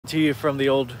To you from the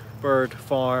Old Bird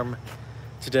Farm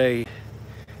today,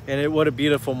 and what a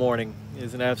beautiful morning. It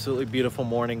is an absolutely beautiful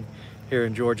morning here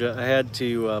in Georgia. I had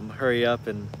to hurry up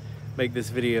and make this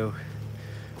video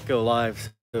go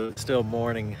live, so it's still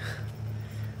morning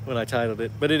when I titled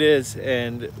it, but it is,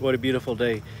 and what a beautiful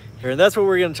day here. And that's what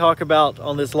we're going to talk about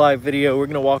on this live video. We're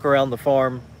going to walk around the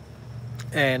farm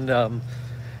and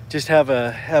just have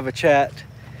a chat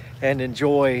and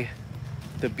enjoy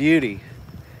the beauty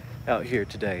out here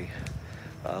today.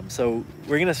 So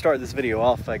we're going to start this video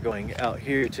off by going out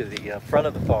here to the front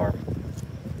of the farm,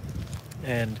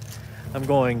 and I'm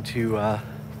going to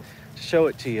show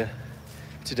it to you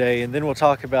today, and then we'll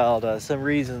talk about some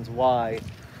reasons why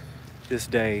this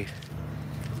day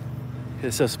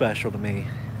is so special to me.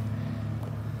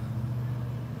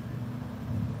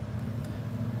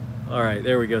 All right,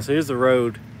 there we go. So here's the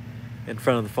road in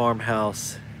front of the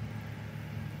farmhouse.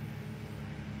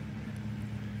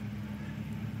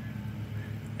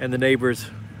 And the neighbor's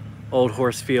old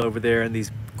horse field over there, and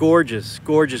these gorgeous,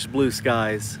 gorgeous blue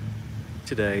skies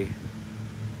today.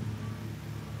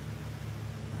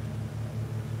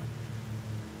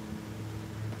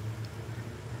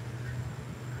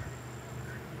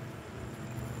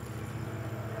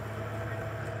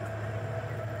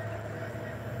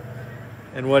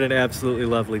 And what an absolutely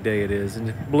lovely day it is.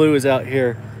 And Blue is out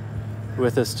here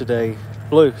with us today.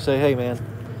 Blue, say hey, man.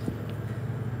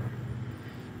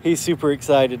 He's super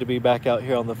excited to be back out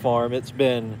here on the farm. It's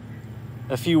been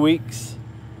a few weeks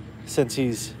since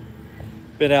he's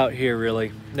been out here,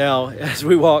 really. Now, as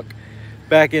we walk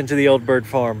back into the Old Bird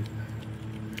Farm,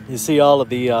 you see all of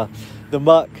the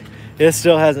muck. It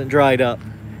still hasn't dried up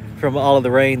from all of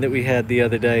the rain that we had the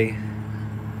other day.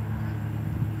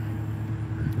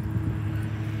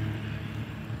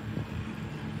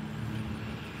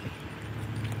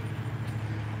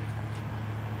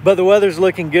 But the weather's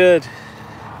looking good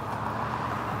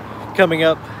coming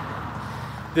up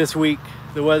this week.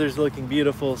 The weather's looking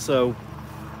beautiful, so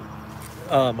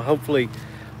hopefully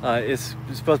it's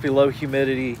supposed to be low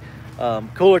humidity,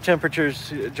 cooler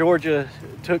temperatures. Georgia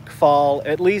took fall,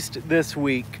 at least this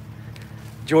week.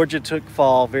 Georgia took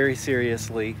fall very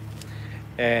seriously,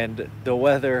 and the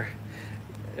weather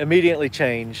immediately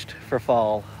changed for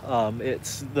fall.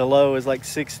 The low is like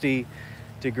 60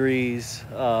 degrees,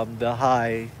 the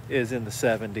high is in the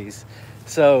 70s.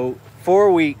 So for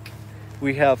a week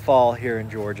we have fall here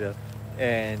in Georgia,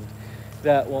 and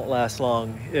that won't last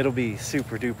long. It'll be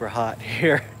super duper hot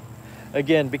here.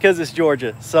 Again, because it's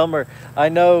Georgia, summer, I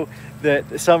know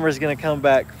that summer is going to come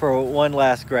back for one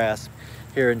last grasp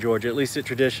here in Georgia. At least it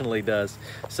traditionally does.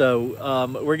 So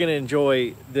we're going to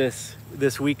enjoy this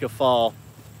week of fall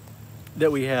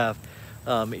that we have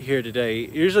here today.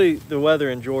 Usually the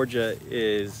weather in Georgia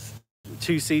is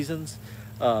two seasons.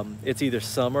 It's either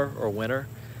summer or winter.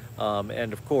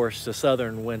 And of course, the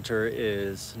southern winter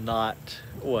is not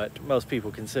what most people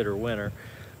consider winter.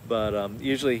 But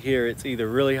usually here it's either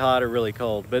really hot or really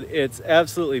cold. But it's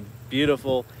absolutely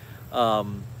beautiful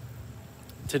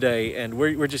today, and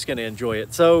we're just going to enjoy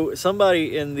it. So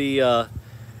somebody in the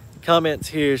comments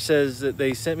here says that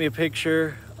they sent me a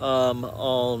picture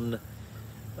on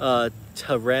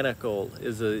Tyrannical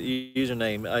is a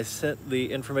username. I sent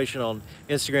the information on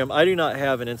Instagram. I do not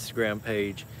have an Instagram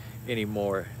page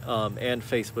anymore, and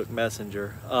Facebook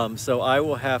Messenger, so I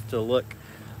will have to look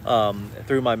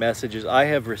through my messages. I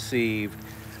have received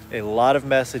a lot of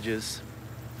messages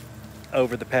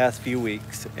over the past few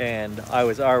weeks, and I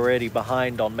was already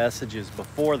behind on messages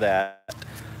before that,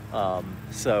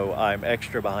 so I'm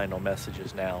extra behind on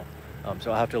messages now.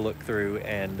 So I'll have to look through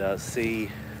and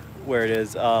see where it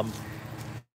is.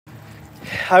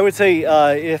 I would say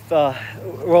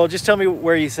well, just tell me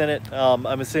where you sent it.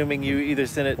 I'm assuming you either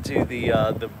sent it to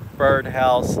the Bird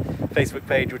House Facebook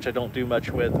page, which I don't do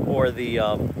much with, or the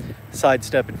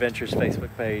Sidestep Adventures Facebook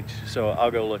page. So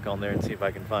I'll go look on there and see if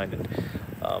I can find it.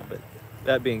 But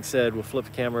that being said, we'll flip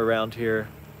the camera around here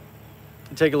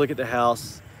and take a look at the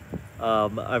house.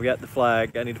 I've got the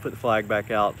flag. I need to put the flag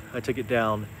back out. I took it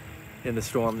down in the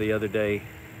storm the other day.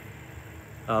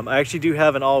 I actually do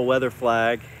have an all-weather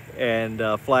flag, and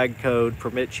flag code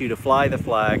permits you to fly the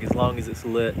flag as long as it's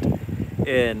lit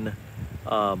in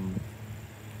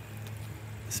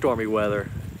stormy weather,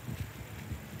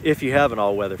 if you have an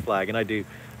all-weather flag, and I do.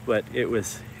 But it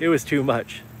was too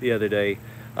much the other day.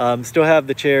 Still have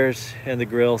the chairs and the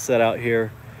grill set out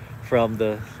here from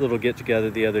the little get-together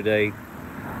the other day.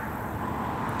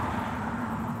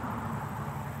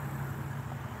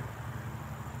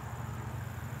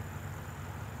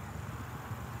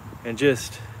 And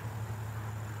just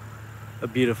a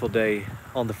beautiful day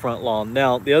on the front lawn.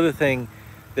 Now, the other thing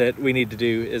that we need to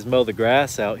do is mow the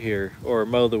grass out here, or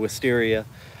mow the wisteria.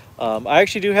 I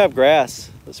actually do have grass.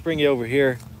 Let's bring you over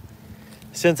here.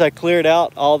 Since I cleared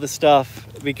out all the stuff,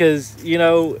 because, you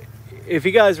know, if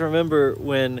you guys remember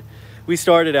when we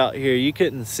started out here, you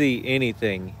couldn't see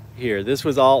anything here. This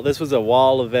was a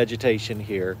wall of vegetation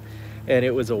here, and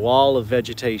it was a wall of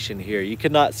vegetation here. You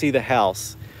could not see the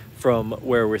house from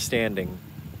where we're standing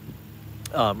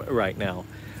right now.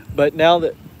 But now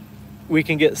that we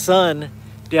can get sun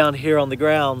down here on the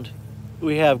ground,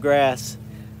 we have grass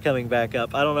coming back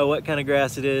up. I don't know what kind of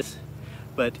grass it is,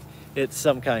 but it's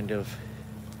some kind of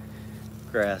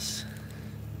grass.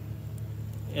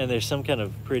 And there's some kind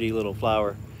of pretty little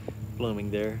flower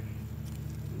blooming there.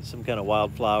 Some kind of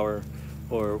wildflower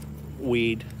or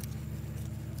weed,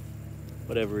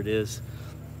 whatever it is.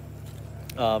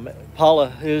 Paula,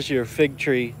 here's your fig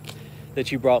tree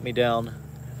that you brought me down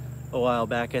a while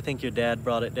back. I think your dad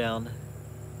brought it down.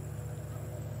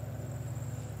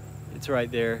 It's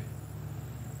right there.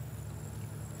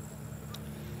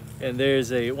 And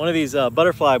there's one of these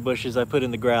butterfly bushes I put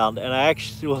in the ground, and I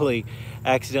actually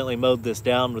accidentally mowed this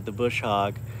down with the bush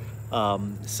hog.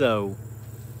 So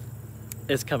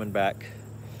it's coming back.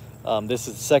 This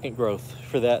is the second growth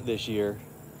for that this year.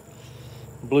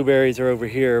 Blueberries are over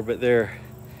here, but they're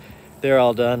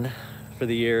all done for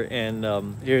the year.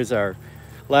 And here's our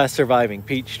last surviving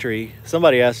peach tree.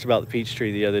 Somebody asked about the peach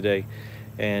tree the other day,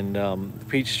 and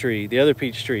the other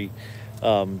peach tree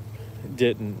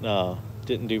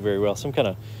didn't do very well. Some kind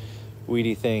of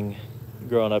weedy thing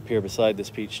growing up here beside this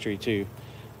peach tree too.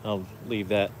 I'll leave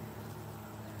that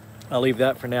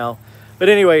for now. But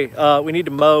anyway, we need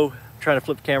to mow. I'm trying to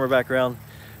flip the camera back around.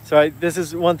 So this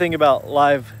is one thing about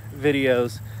live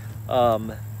videos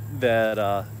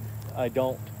that I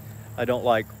don't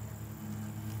like.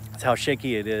 It's how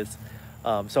shaky it is.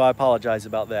 So I apologize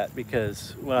about that,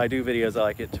 because when I do videos, I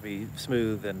like it to be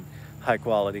smooth and high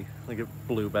quality. Look at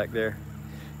Blue back there.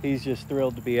 He's just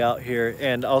thrilled to be out here,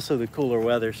 and also the cooler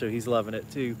weather, so he's loving it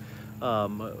too.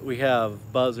 We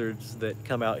have buzzards that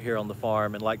come out here on the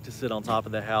farm and like to sit on top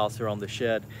of the house or on the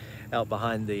shed out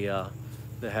behind the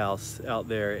house out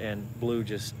there, and Blue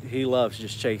he loves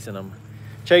just chasing them.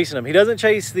 He doesn't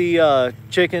chase the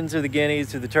chickens or the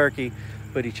guineas or the turkey,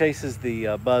 but he chases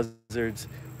the buzzards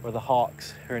or the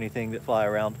hawks or anything that fly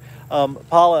around.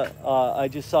 Paula, I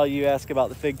just saw you ask about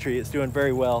the fig tree. It's doing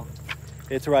very well.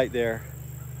 It's right there.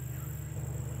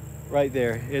 Right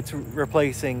there. It's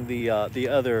replacing the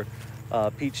other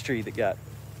peach tree that got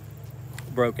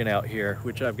broken out here,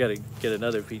 which I've got to get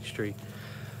another peach tree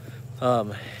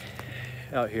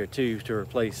out here too to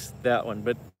replace that one.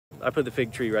 But I put the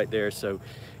fig tree right there, so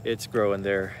it's growing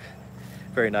there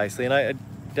very nicely, and I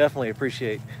definitely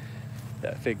appreciate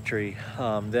that fig tree.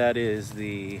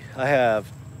 I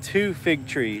have two fig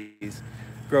trees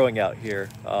growing out here.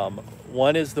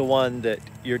 One is the one that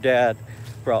your dad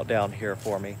brought down here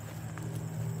for me.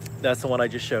 That's the one I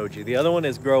just showed you. The other one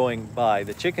is growing by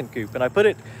the chicken coop, and I put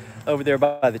it over there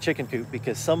by the chicken coop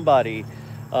because somebody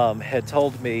had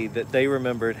told me that they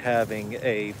remembered having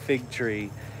a fig tree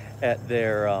at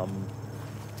their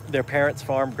parents'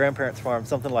 farm, grandparents' farm,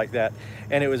 something like that,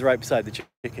 and it was right beside the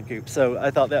chicken coop. So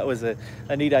I thought that was a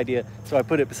neat idea, so I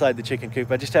put it beside the chicken coop.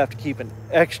 I just have to keep an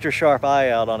extra sharp eye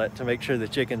out on it to make sure the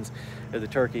chickens or the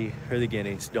turkey or the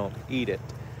guineas don't eat it.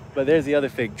 But there's the other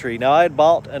fig tree. Now, I had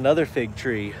bought another fig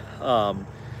tree, but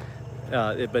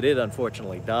it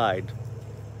unfortunately died.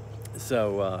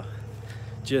 So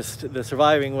just the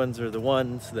surviving ones are the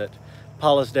ones that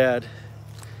Paula's dad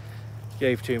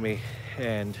gave to me,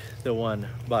 and the one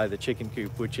by the chicken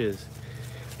coop, which is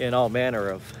in all manner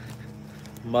of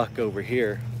muck over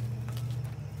here.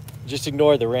 Just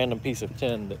ignore the random piece of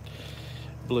tin that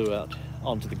blew out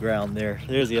onto the ground there.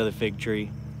 There's the other fig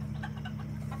tree.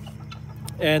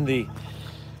 And the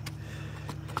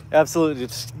absolutely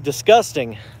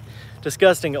disgusting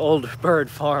old bird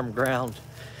farm ground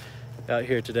out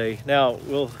here today. Now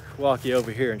we'll walk you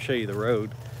over here and show you the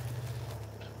road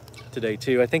today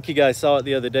too. I think you guys saw it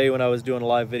the other day when I was doing a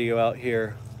live video out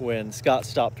here when Scott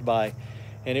stopped by,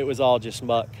 and it was all just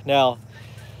muck. Now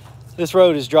this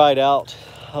road is dried out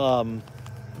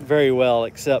very well,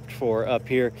 except for up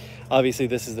here. Obviously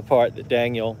this is the part that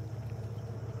Daniel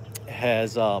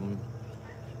has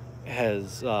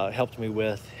helped me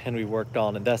with, and we worked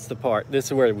on, and that's the part, this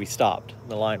is where we stopped,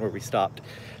 the line where we stopped.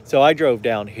 So I drove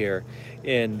down here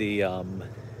in the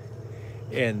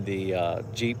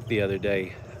Jeep the other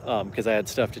day because I had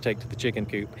stuff to take to the chicken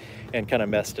coop and kind of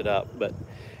messed it up. But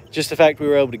just the fact we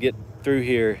were able to get through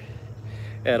here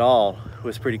at all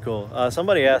was pretty cool.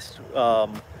 Somebody asked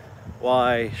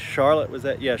why Charlotte was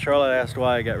that. Yeah, Charlotte asked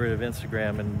why I got rid of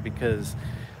Instagram, and because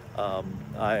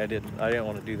I didn't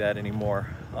want to do that anymore.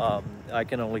 I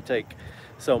can only take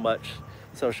so much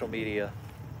social media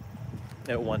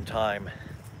at one time,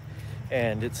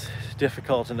 and it's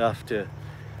difficult enough to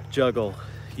juggle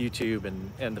YouTube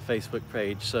and the Facebook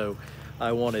page. So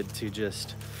I wanted to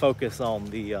just focus on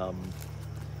the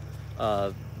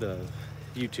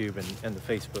YouTube and the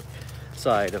Facebook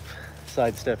side of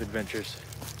Sidestep Adventures.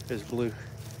 There's Blue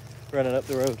running up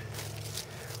the road.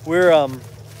 We're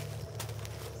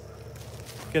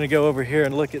gonna go over here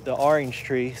and look at the orange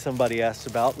tree somebody asked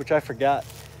about, which I forgot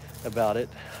about it.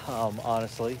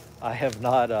 Honestly, I haven't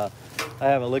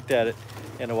looked at it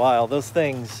in a while. Those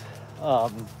things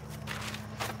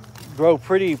grow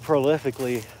pretty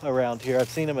prolifically around here. I've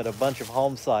seen them at a bunch of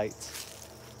home sites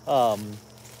around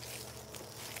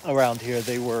here.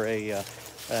 They were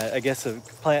I guess a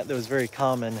plant that was very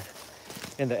common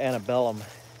in the antebellum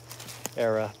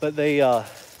era, but they are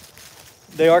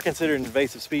considered an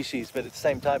invasive species, but at the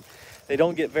same time, they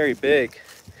don't get very big.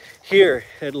 Here,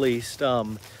 at least,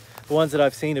 the ones that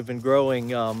I've seen have been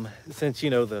growing since, you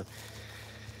know, the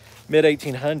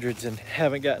mid-1800s and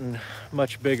haven't gotten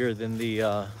much bigger than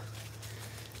the,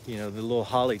 you know, the little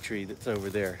holly tree that's over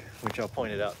there, which I'll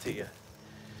point it out to you.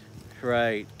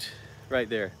 Right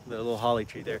there, the little holly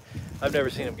tree there. I've never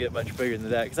seen them get much bigger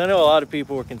than that, because I know a lot of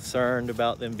people were concerned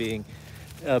about it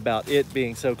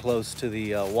being so close to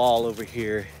the wall over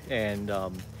here, and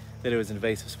that it was an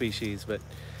invasive species, but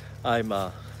I'm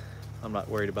not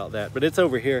worried about that. But it's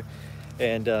over here,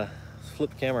 and let's flip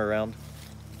the camera around.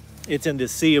 It's in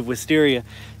this sea of wisteria,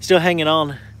 still hanging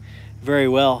on very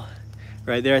well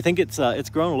right there. I think it's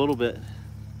grown a little bit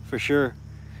for sure,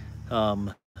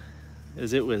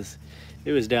 as it was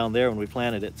down there when we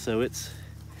planted it, so it's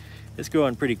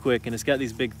growing pretty quick, and it's got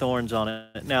these big thorns on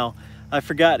it. Now, I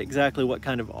forgot exactly what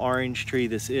kind of orange tree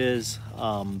this is,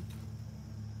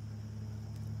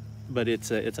 but it's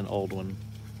an old one.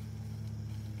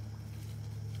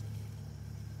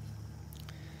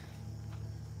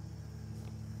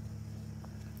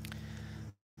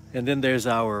 And then there's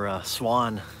our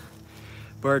swan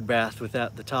bird bath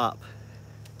without the top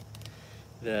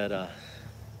that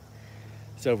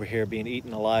is over here being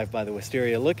eaten alive by the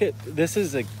wisteria. Look at, this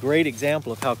is a great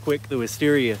example of how quick the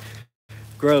wisteria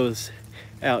grows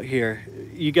out here.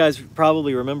 You guys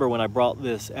probably remember when I brought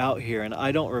this out here, and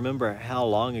I don't remember how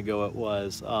long ago it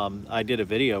was. I did a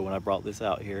video when I brought this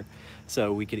out here,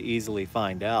 so we could easily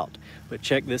find out. But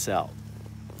check this out.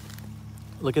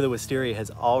 Look at the wisteria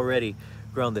has already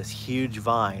grown this huge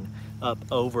vine up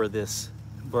over this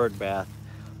bird bath,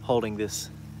 holding this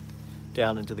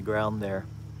down into the ground there.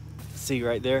 See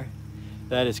right there?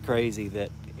 That is crazy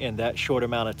that in that short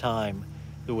amount of time,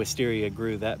 the wisteria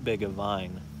grew that big a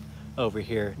vine over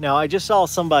here. Now, I just saw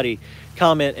somebody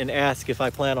comment and ask if I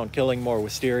plan on killing more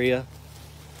wisteria.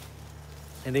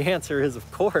 And the answer is,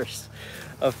 of course.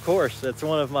 Of course, that's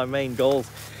one of my main goals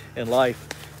in life,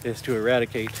 is to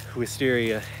eradicate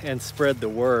wisteria and spread the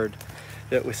word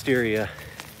that wisteria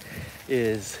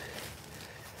is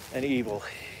an evil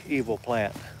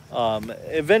plant.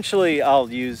 Eventually I'll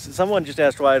use, someone just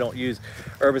asked why I don't use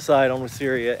herbicide on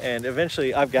wisteria, and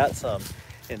eventually I've got some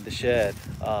in the shed.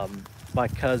 My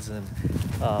cousin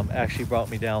actually brought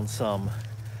me down some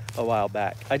a while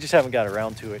back. I just haven't got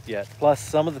around to it yet. Plus,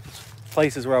 some of the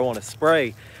places where I want to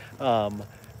spray,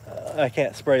 I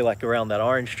can't spray like around that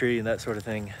orange tree and that sort of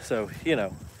thing. So, you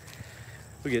know,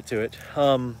 we get to it.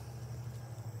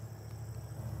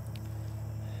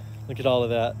 Look at all of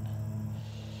that.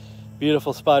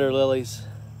 Beautiful spider lilies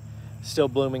still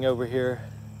blooming over here.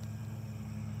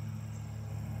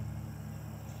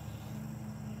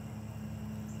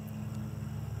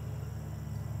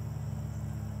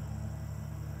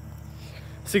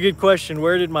 It's a good question.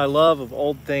 Where did my love of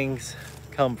old things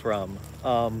come from?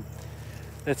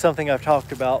 It's something I've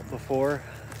talked about before.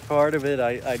 Part of it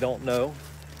I don't know.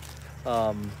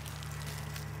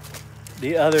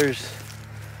 The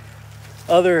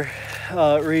other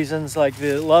reasons, like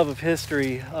the love of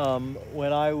history,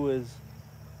 when I was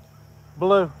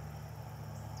Baloo,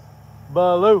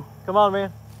 come on,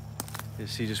 man.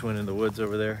 He just went in the woods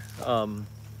over there.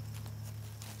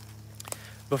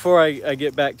 Before I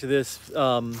get back to this,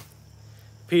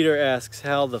 Peter asks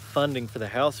how the funding for the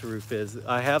house roof is.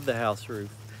 I have the house roof.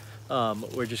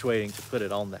 We're just waiting to put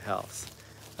it on the house.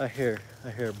 I hear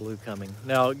Blue coming.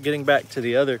 Now, getting back to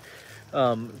the other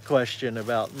question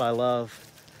about my love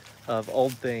of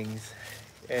old things,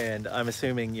 and I'm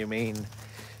assuming you mean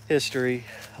history,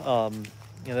 you know,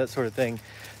 that sort of thing.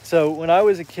 So when I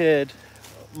was a kid,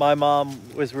 my mom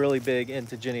was really big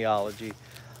into genealogy,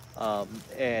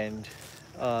 and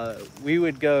we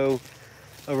would go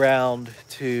around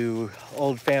to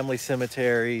old family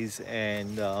cemeteries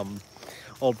and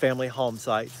old family home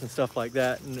sites and stuff like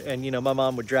that. And you know, my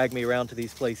mom would drag me around to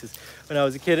these places when I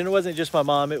was a kid. And it wasn't just my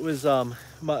mom, it was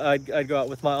I'd go out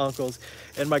with my uncles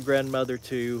and my grandmother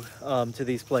to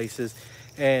these places.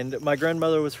 And my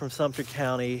grandmother was from Sumter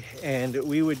County, and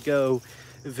we would go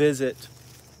visit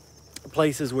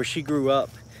places where she grew up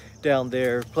down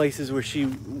there, places where she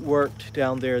worked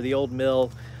down there, the old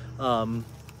mill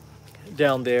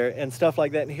down there and stuff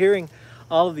like that. And hearing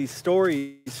all of these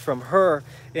stories from her,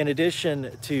 in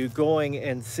addition to going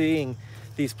and seeing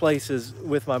these places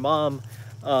with my mom,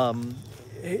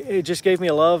 it just gave me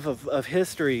a love of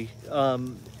history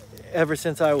ever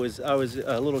since I was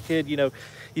a little kid. You know,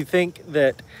 you think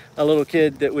that a little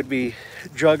kid that would be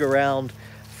drug around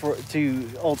to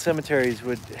old cemeteries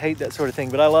would hate that sort of thing,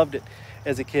 but I loved it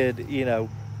as a kid, you know,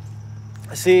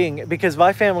 seeing, because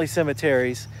my family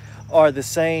cemeteries are the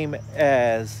same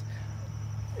as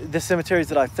the cemeteries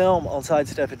that I film on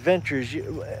Sidestep Adventures.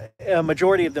 A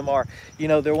majority of them are, you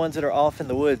know, they're ones that are off in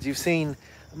the woods. You've seen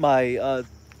my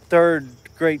third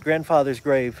great grandfather's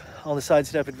grave on the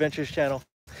Sidestep Adventures channel.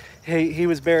 He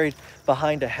was buried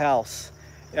behind a house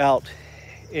out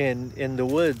in the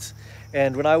woods.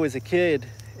 And when I was a kid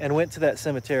and went to that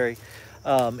cemetery,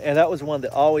 and that was one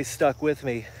that always stuck with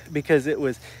me, because it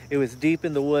was deep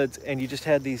in the woods, and you just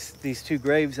had these two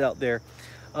graves out there.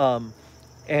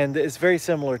 And it's very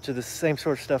similar to the same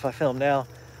sort of stuff I film now,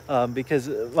 because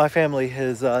my family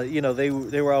has, you know,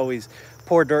 they were always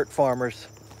poor dirt farmers,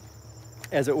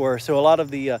 as it were. So a lot of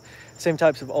the same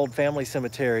types of old family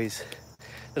cemeteries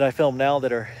that I film now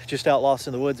that are just out lost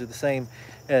in the woods are the same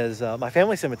as my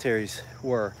family cemeteries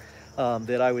were,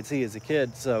 that I would see as a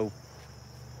kid. So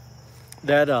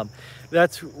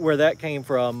that's where that came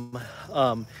from.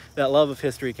 That love of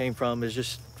history came from, is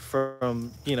just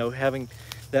from, you know, having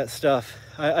that stuff,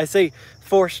 I say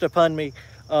forced upon me,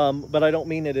 but I don't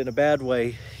mean it in a bad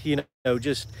way, you know,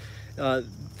 just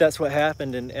that's what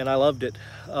happened, and I loved it.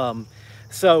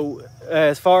 So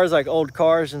as far as like old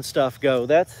cars and stuff go,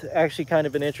 that's actually kind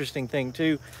of an interesting thing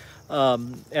too.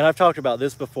 And I've talked about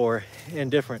this before in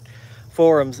different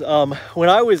forums. When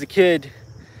I was a kid,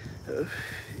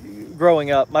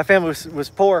 growing up, my family was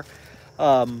poor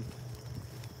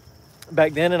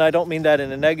back then, and I don't mean that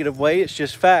in a negative way. It's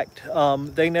just fact.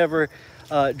 They never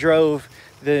drove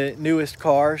the newest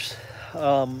cars.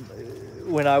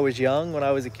 When I was young, when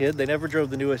I was a kid, they never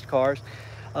drove the newest cars.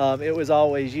 It was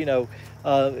always, you know,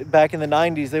 back in the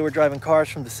 90s, they were driving cars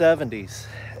from the 70s.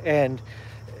 And,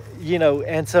 you know,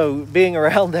 and so being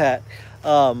around that,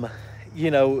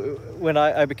 you know, when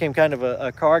I became kind of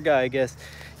a car guy, I guess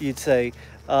you'd say,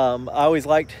 I always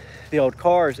liked the old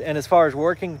cars. And as far as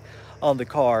working on the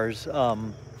cars,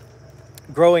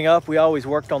 growing up, we always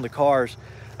worked on the cars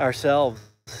ourselves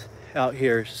out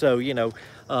here. So, you know,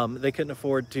 they couldn't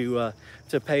afford to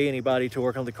pay anybody to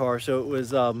work on the car. So it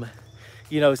was,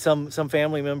 you know, some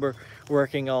family member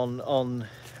working on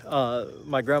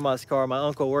my grandma's car, my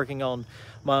uncle working on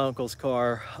my uncle's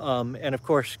car, and of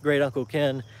course, great Uncle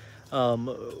Ken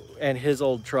and his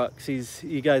old trucks.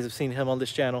 You guys have seen him on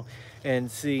this channel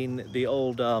and seen the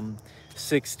old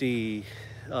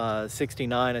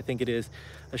 69, I think it is,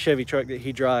 a Chevy truck that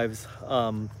he drives.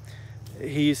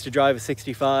 He used to drive a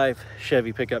 65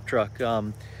 Chevy pickup truck,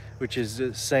 which is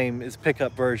the same as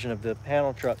pickup version of the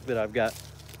panel truck that I've got.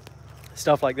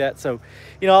 Stuff like that. So,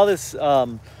 you know, all this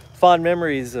fond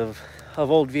memories of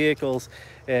old vehicles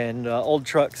and old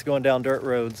trucks going down dirt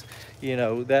roads, you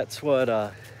know, that's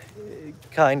what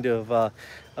kind of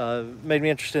made me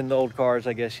interested in the old cars,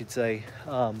 I guess you'd say,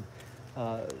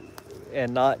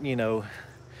 and not, you know,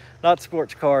 not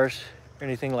sports cars or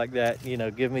anything like that. You know,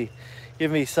 give me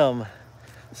some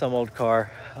old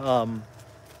car.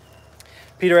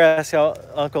 Peter asked how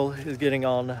Uncle is getting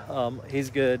on. He's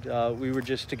good. We were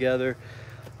just together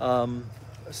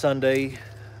Sunday.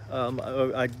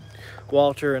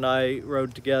 Walter and I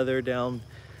rode together down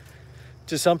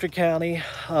to Sumter County,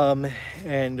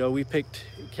 and we picked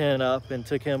Ken up and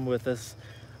took him with us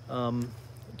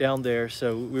down there.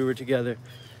 So we were together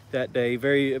that day.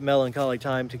 Very melancholy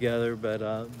time together, but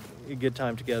a good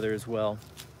time together as well.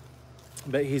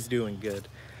 But he's doing good.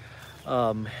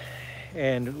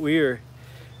 And we're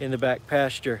in the back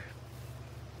pasture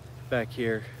back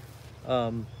here.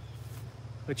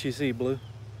 What you see, Blue?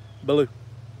 Blue.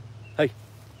 Hey,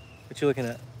 what you looking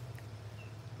at? I'm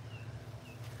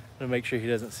gonna make sure he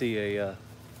doesn't see a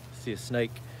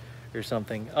snake or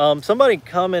something. Somebody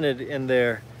commented in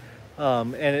there,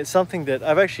 and it's something that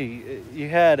I've actually, you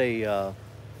had a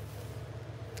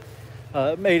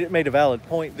made a valid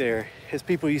point there. As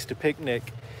people used to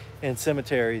picnic in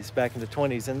cemeteries back in the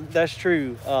 20s, and that's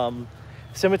true.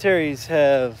 Cemeteries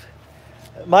have,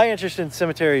 my interest in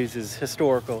cemeteries is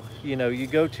historical. You know, you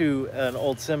go to an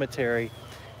old cemetery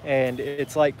and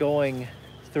it's like going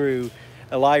through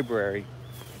a library,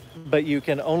 but you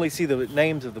can only see the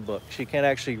names of the books. You can't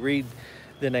actually read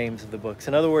the names of the books.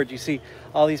 In other words, you see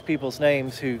all these people's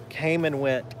names who came and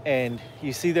went, and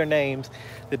you see their names,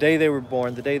 the day they were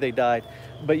born, the day they died,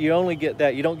 but you only get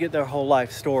that. You don't get their whole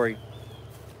life story.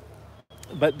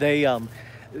 But they're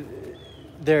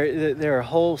a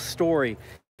whole story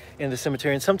in the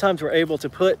cemetery, and sometimes we're able to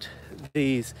put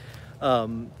these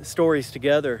stories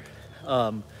together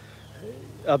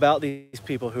about these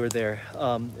people who are there.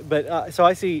 So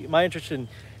I see my interest in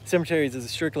cemeteries as a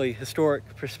strictly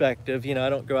historic perspective. You know, I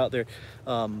don't go out there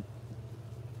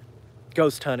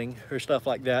ghost hunting or stuff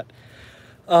like that,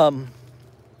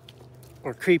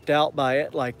 or creeped out by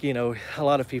it like, you know, a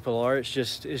lot of people are. It's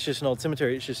just an old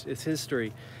cemetery. It's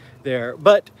history there.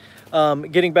 But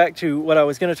getting back to what I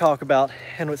was going to talk about,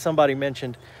 and what somebody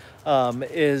mentioned,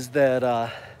 is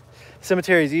that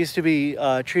cemeteries used to be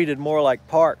treated more like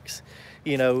parks.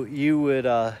 You know, you would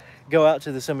go out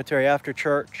to the cemetery after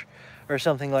church or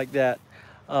something like that,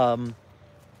 and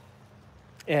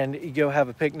you go have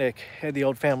a picnic at the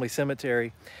old family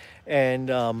cemetery,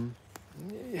 and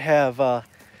have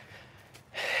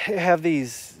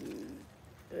these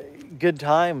good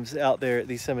times out there at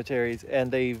these cemeteries.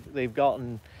 And they've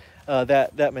gotten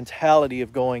that mentality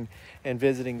of going and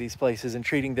visiting these places and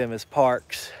treating them as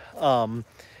parks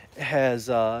has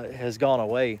gone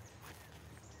away.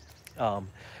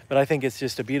 But I think it's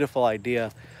just a beautiful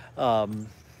idea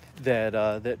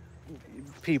that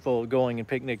people going and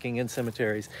picnicking in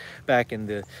cemeteries back in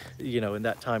the, you know, in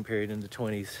that time period in the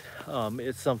 20s.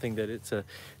 It's something that it's a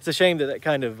shame that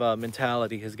kind of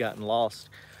mentality has gotten lost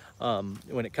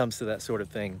when it comes to that sort of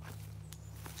thing,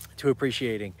 to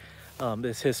appreciating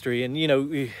this history. And, you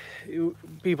know,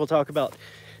 people talk about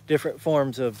different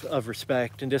forms of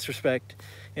respect and disrespect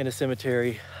in a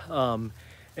cemetery.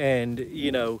 And,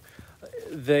 you know,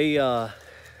 they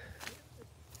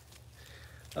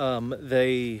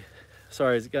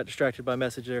sorry, I got distracted by a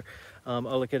message there. I'll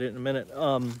look at it in a minute.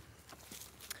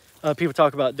 People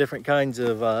talk about different kinds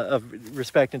of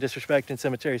respect and disrespect in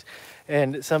cemeteries.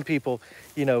 And some people,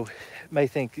 you know, may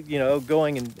think, you know,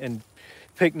 going and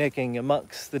picnicking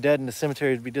amongst the dead in the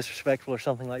cemetery would be disrespectful or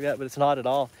something like that, but it's not at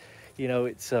all. You know,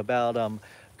 it's about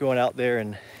going out there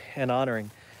and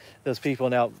honoring those people.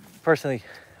 Now, personally,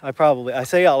 I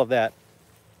say all of that,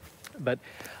 but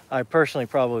I personally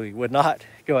probably would not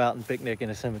go out and picnic in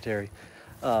a cemetery.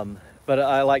 But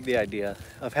I like the idea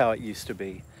of how it used to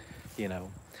be, you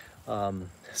know.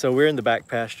 So we're in the back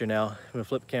pasture now. I'm gonna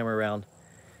flip the camera around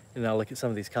and I'll look at some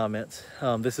of these comments.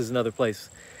 This is another place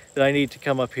that I need to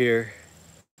come up here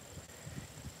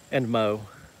and mow.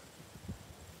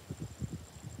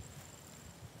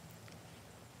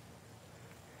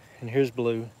 And here's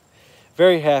Blue.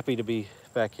 Very happy to be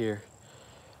back here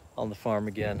on the farm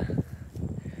again.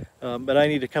 But I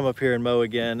need to come up here and mow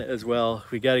again as well.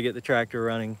 We got to get the tractor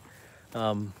running.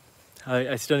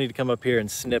 I still need to come up here and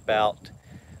snip out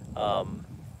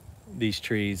these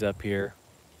trees up here.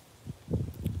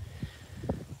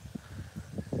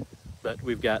 But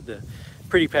we've got the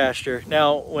pretty pasture.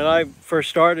 Now, when I first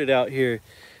started out here,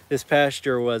 this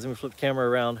pasture was, I'm gonna flip the camera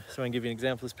around so I can give you an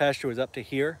example. This pasture was up to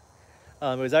here.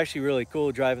 It was actually really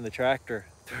cool driving the tractor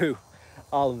through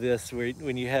all of this,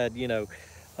 when you had, you know,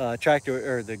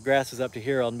 tractor, or the grass was up to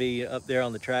here on me, up there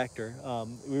on the tractor.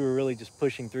 We were really just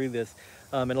pushing through this,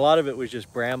 and a lot of it was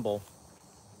just bramble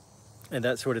and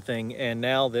that sort of thing. And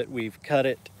now that we've cut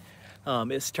it,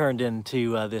 it's turned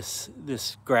into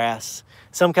this grass,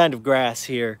 some kind of grass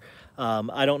here.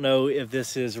 I don't know if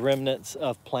this is remnants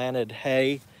of planted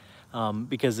hay,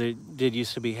 because there did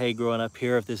used to be hay growing up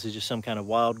here. If this is just some kind of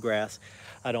wild grass,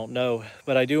 I don't know.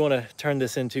 But I do want to turn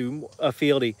this into a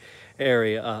fieldy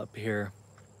area up here.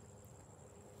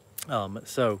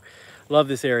 So love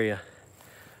this area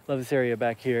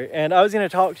back here. And I was going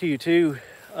to talk to you too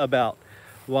about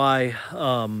why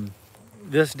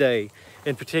this day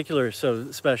in particular is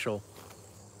so special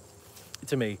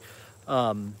to me.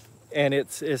 And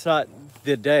it's not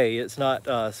the day, it's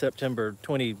not September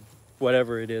 20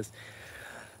 whatever it is,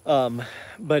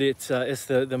 but it's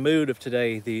the mood of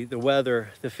today, the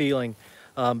weather, the feeling.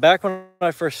 Back when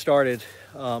I first started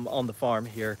on the farm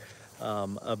here,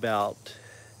 about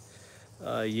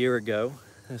a year ago,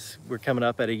 we're coming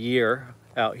up at a year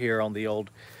out here on the old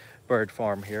bird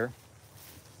farm here.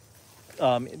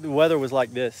 The weather was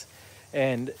like this,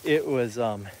 and it was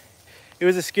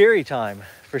a scary time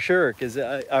for sure, because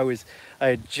I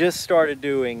had just started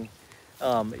doing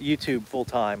YouTube full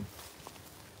time.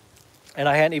 And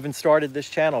I hadn't even started this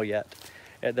channel yet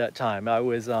at that time. I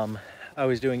was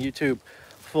doing YouTube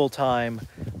full time,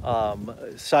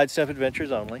 Sidestep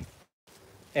Adventures only.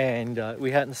 And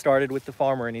we hadn't started with the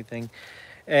farm or anything.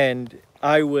 And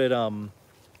I would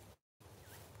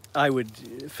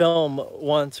film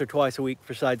once or twice a week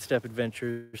for Sidestep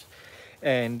Adventures,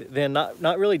 and then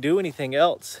not really do anything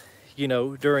else, you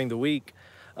know, during the week.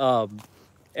 And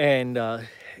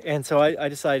so I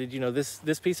decided, you know,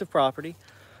 this piece of property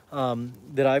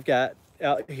that I've got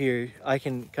out here, I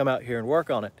can come out here and work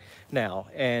on it now.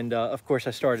 And of course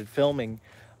I started filming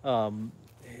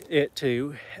it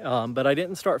too, but I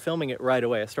didn't start filming it right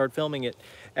away. I started filming it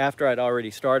after I'd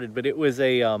already started, but it was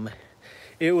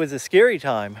a scary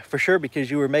time for sure, because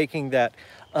you were making that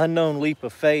unknown leap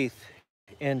of faith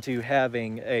into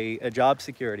having a job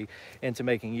security, into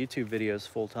making YouTube videos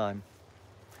full time.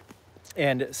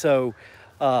 And so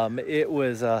it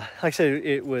was, like I said,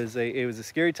 it was a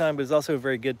scary time, but it was also a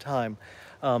very good time,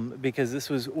 because this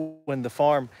was when the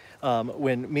farm,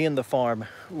 when me and the farm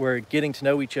were getting to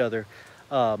know each other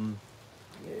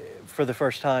for the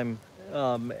first time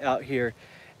out here,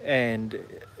 and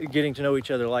getting to know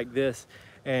each other like this.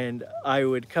 And I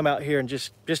would come out here and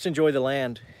just enjoy the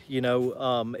land, you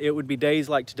know. It would be days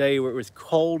like today where it was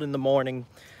cold in the morning,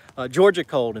 Georgia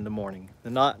cold in the morning,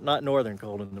 not northern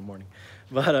cold in the morning,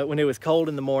 but when it was cold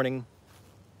in the morning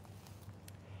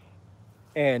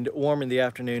and warm in the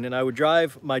afternoon. And I would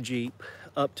drive my Jeep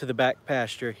up to the back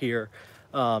pasture here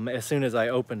as soon as I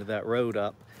opened that road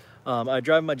up. I'd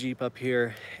drive my Jeep up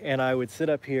here, and I would sit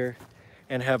up here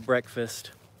and have breakfast,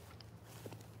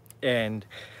 and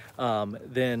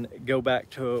then go back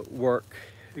to work.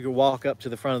 You could walk up to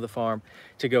the front of the farm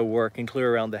to go work and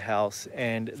clear around the house.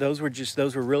 And those were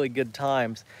really good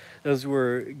times. Those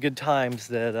were good times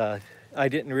that I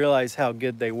didn't realize how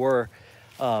good they were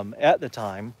at the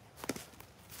time.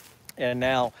 And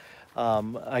now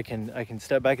I can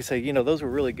step back and say, you know, those were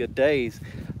really good days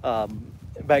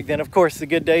back then. Of course, the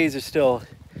good days are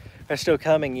still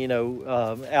coming, you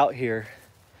know, out here.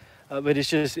 But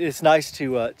it's nice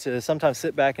to sometimes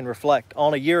sit back and reflect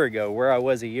on a year ago, where I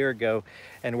was a year ago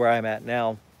and where I'm at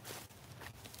now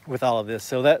with all of this.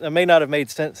 So that may not have made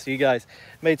sense to you guys,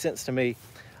 made sense to me,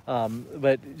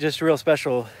 but just a real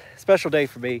special day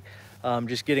for me,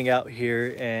 just getting out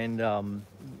here and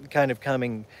kind of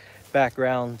coming back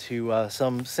around to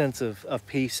some sense of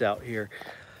peace out here,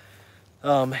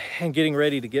 and getting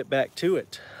ready to get back to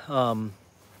it.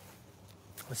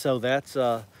 So that's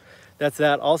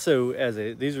that. Also,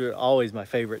 these were always my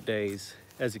favorite days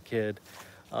as a kid,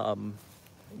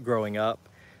 growing up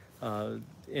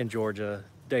in Georgia.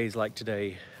 Days like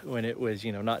today, when it was,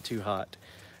 you know, not too hot,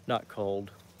 not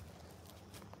cold.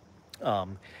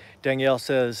 Danielle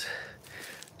says,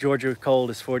 Georgia cold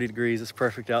is 40 degrees. It's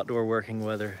perfect outdoor working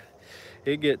weather.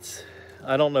 It gets,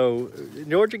 I don't know,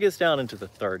 Georgia gets down into the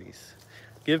 30s.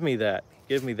 Give me that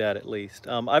at least.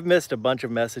 I've missed a bunch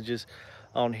of messages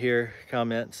on here,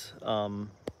 comments,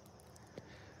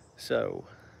 so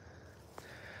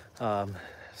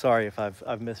sorry if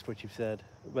I've missed what you've said.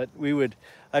 But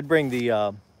I'd bring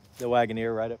the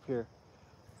Wagoneer right up here,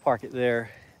 park it there,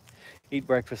 eat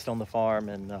breakfast on the farm,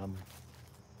 and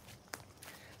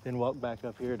then walk back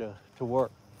up here to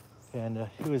work. And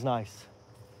it was nice.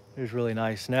 It was really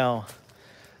nice. Now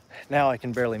I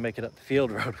can barely make it up the field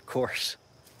road, of course.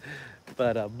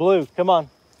 But Blue, come on.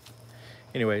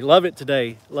 Anyway, love it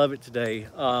today. Love it today.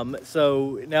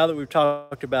 So now that we've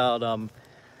talked about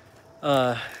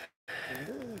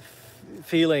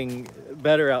feeling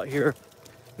better out here,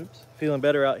 feeling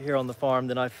better out here on the farm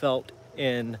than I felt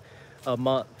in a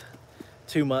month,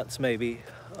 2 months maybe,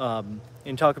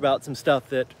 and talk about some stuff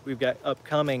that we've got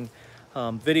upcoming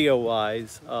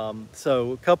video-wise.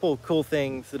 So a couple cool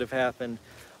things that have happened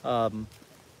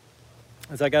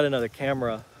is I got another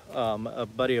camera. A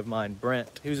buddy of mine,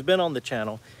 Brent, who's been on the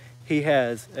channel. He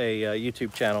has a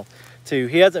YouTube channel too.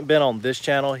 He hasn't been on this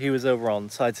channel. He was over on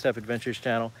Sidestep Adventures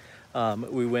channel.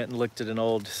 We went and looked at an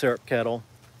old syrup kettle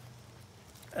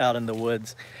out in the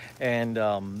woods, and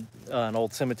an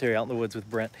old cemetery out in the woods with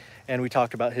Brent, and we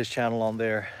talked about his channel on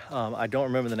there. I don't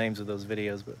remember the names of those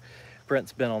videos, but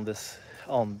Brent's been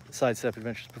on Sidestep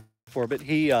Adventures before. But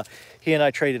he and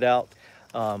I traded out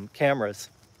cameras.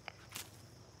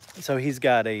 So he's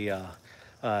got a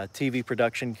TV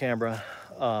production camera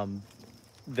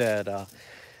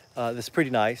that's pretty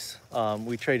nice.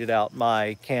 We traded out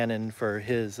my Canon for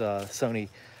his Sony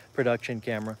production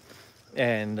camera,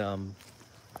 and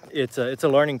it's a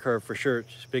learning curve for sure.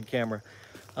 It's a big camera,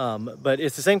 but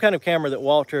it's the same kind of camera that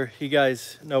Walter, you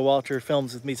guys know Walter,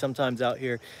 films with me sometimes out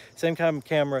here. Same kind of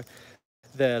camera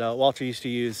that Walter used to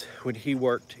use when he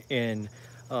worked in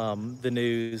the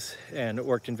news and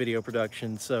worked in video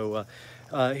production. So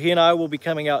he and I will be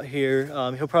coming out here.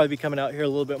 He'll probably be coming out here a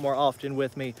little bit more often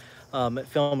with me,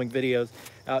 filming videos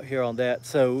out here on that.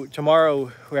 So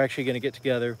tomorrow we're actually going to get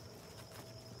together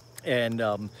and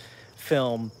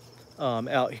film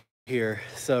out here.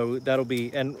 So that'll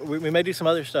be, and we may do some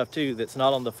other stuff too that's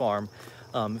not on the farm,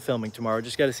 filming tomorrow.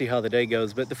 Just got to see how the day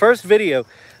goes. But the first video,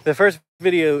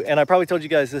 and I probably told you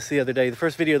guys this the other day, the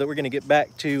first video that we're going to get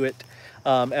back to it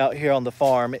out here on the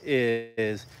farm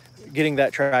is getting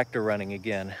that tractor running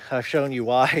again. I've shown you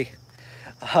why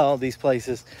all these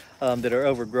places that are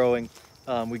overgrowing,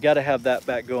 we got to have that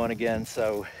back going again.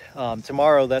 So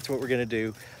tomorrow, that's what we're going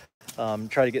to do.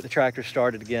 Try to get the tractor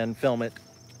started again, film it,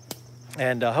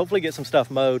 and hopefully get some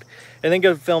stuff mowed, and then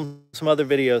go film some other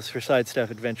videos for Sidestep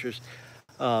Adventures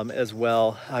as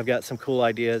well. I've got some cool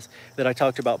ideas that I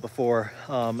talked about before,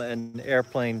 an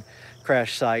airplane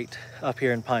crash site up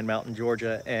here in Pine Mountain,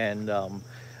 Georgia, and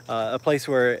a place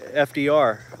where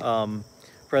FDR,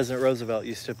 President Roosevelt,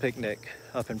 used to picnic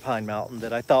up in Pine Mountain,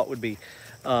 that I thought would be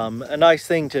a nice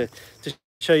thing to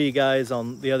show you guys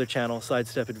on the other channel,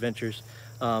 Sidestep Adventures.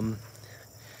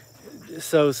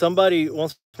 So somebody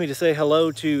wants me to say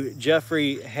hello to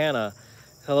Jeffrey Hanna.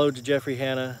 Hello to Jeffrey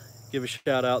Hanna. Give a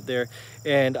shout out there.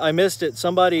 And I missed it.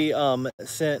 Somebody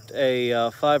sent a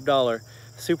 $5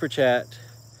 super chat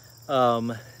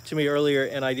to me earlier,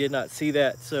 and I did not see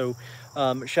that. So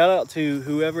shout out to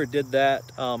whoever did that.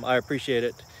 I appreciate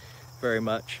it very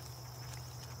much.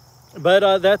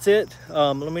 But that's it.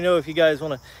 Let me know if you guys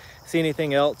want to see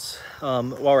anything else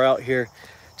while we're out here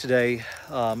today.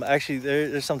 Actually,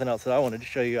 there's something else that I wanted to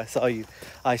show you.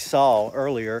 I saw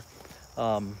earlier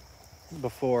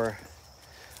before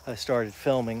I started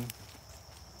filming,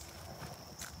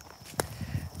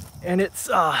 and it's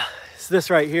this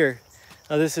right here.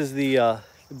 Now this is the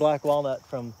black walnut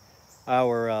from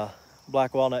our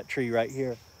black walnut tree right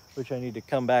here, which I need to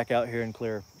come back out here and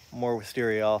clear more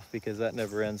wisteria off, because that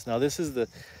never ends. Now this is the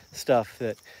stuff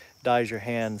that dyes your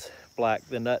hands black,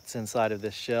 the nuts inside of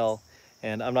this shell.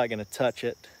 And I'm not going to touch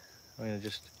it. I'm going to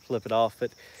just flip it off.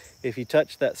 But if you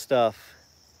touch that stuff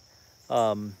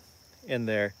in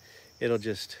there, it'll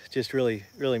just really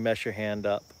mess your hand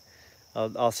up.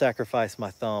 I'll sacrifice my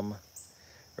thumb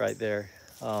right there.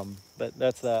 But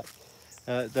that's that.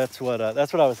 That's what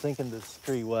I was thinking this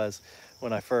tree was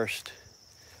when I first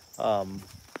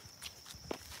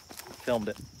filmed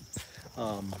it.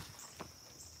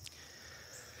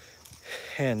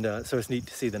 So it's neat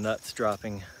to see the nuts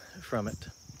dropping from it.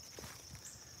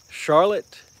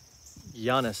 Charlotte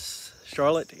Yanis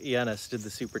did the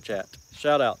super chat.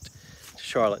 Shout out to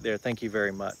Charlotte there. Thank you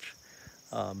very much.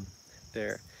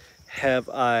 There. Have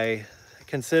I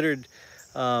considered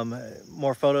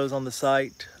more photos on the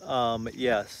site?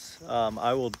 Yes,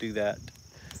 I will do that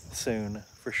soon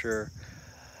for sure.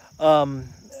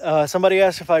 Somebody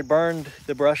asked if I burned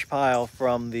the brush pile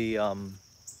from the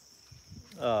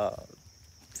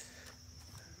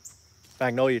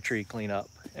magnolia tree cleanup,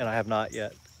 and I have not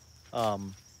yet.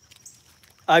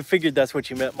 I figured that's what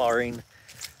you meant, Maureen.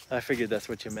 I figured that's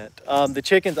what you meant. The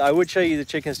chickens, I would show you the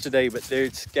chickens today, but they're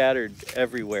scattered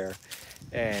everywhere,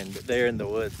 and they're in the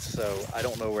woods, so I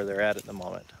don't know where they're at the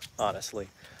moment, honestly.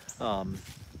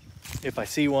 If I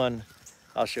see one,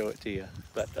 I'll show it to you,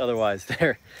 but otherwise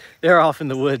they're off in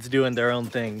the woods doing their own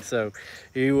thing, so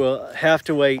you will have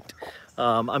to wait.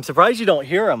 I'm surprised you don't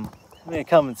hear them. I'm gonna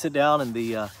come and sit down in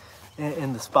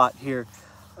the spot here.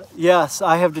 Yes,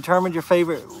 I have determined your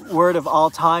favorite word of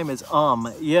all time is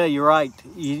yeah, you're right.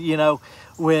 You know,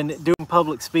 when doing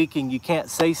public speaking, you can't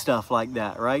say stuff like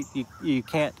that, right? You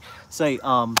can't say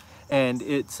and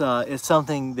it's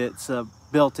something that's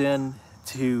built in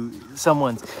to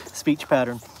someone's speech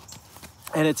pattern,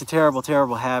 and it's a terrible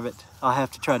habit. I'll have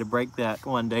to try to break that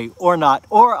one day, or not,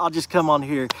 or I'll just come on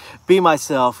here, be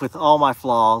myself with all my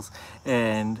flaws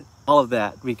and all of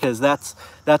that, because that's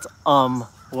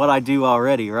what I do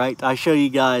already, right? I show you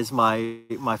guys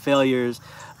my failures,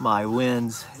 my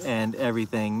wins, and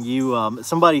everything.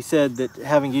 Somebody said that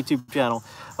having a YouTube channel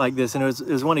like this, and it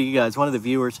was one of you guys, one of the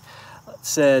viewers,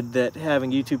 said that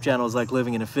having a YouTube channel is like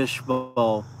living in a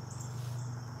fishbowl.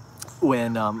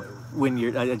 When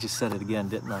you're, I just said it again,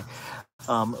 didn't I?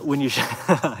 When you,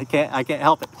 I can't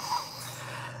help it.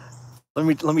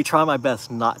 Let me try my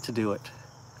best not to do it.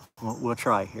 We'll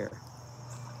try here.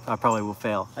 I probably will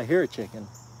fail. I hear a chicken.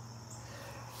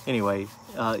 Anyway,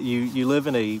 you live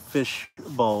in a fish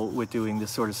bowl with doing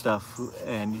this sort of stuff,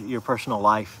 and your personal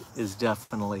life is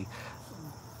definitely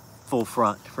full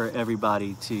front for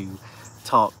everybody to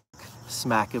talk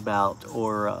smack about,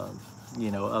 or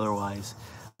otherwise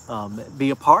be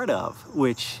a part of,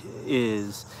 which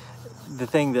is the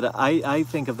thing that I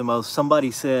think of the most.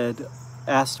 Somebody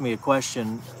asked me a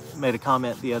question, made a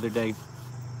comment the other day,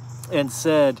 and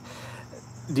said,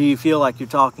 do you feel like you're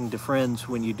talking to friends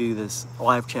when you do this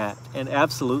live chat? And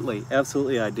absolutely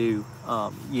I do.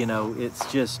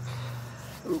 It's just,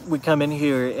 we come in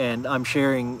here and I'm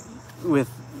sharing with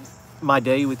my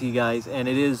day with you guys, and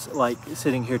it is like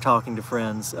sitting here talking to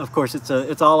friends. Of course,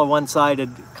 it's all a one-sided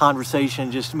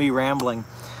conversation, just me rambling,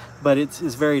 but it's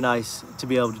very nice to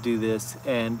be able to do this.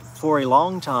 And for a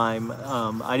long time,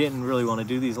 I didn't really want to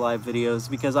do these live videos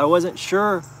because I wasn't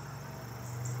sure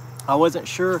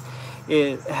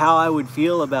how I would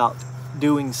feel about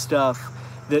doing stuff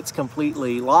that's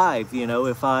completely live.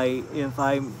 If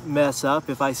I mess up,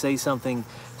 if I say something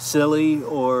silly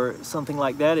or something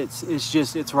like that,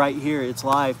 it's right here, it's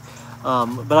live.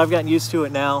 But I've gotten used to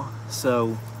it now,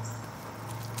 so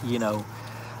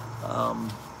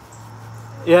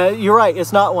yeah, you're right,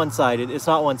 it's not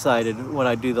one-sided when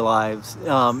I do the lives.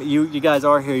 You guys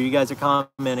are here, you guys are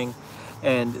commenting,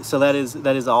 and so that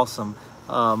is awesome.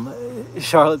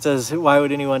 Charlotte says, why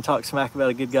would anyone talk smack about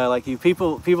a good guy like you?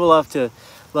 People love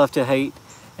to hate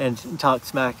and talk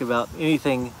smack about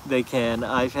anything they can.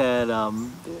 I've had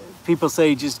people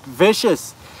say just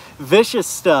vicious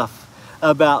stuff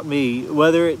about me,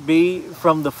 whether it be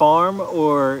from the farm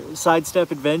or Sidestep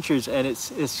Adventures, and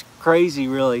it's crazy,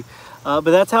 really. But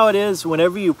that's how it is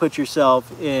whenever you put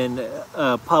yourself in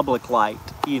a public light.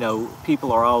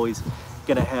 People are always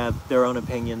going to have their own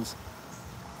opinions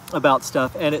about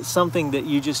stuff, and it's something that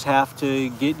you just have to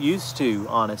get used to,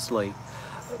 honestly,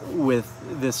 with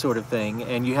this sort of thing.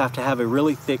 And you have to have a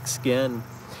really thick skin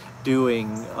doing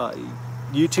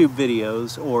YouTube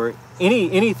videos or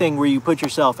anything where you put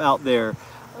yourself out there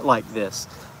like this.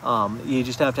 You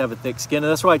just have to have a thick skin,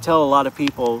 and that's why I tell a lot of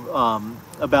people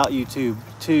about YouTube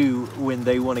too when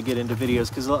they want to get into videos,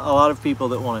 because a lot of people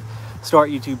that want to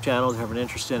start YouTube channels, have an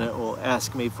interest in it, will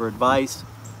ask me for advice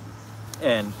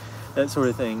and that sort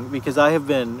of thing, because I have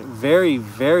been very,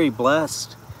 very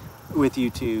blessed with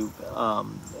YouTube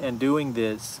and doing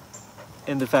this,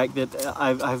 and the fact that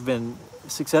I've been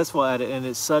successful at it, and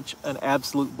it's such an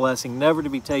absolute blessing, never to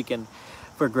be taken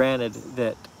for granted,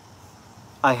 that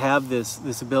I have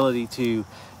this ability to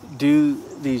do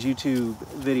these YouTube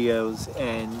videos,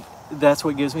 and that's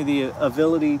what gives me the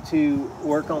ability to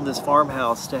work on this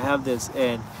farmhouse, to have this,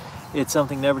 and it's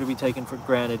something never to be taken for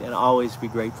granted and always be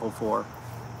grateful for.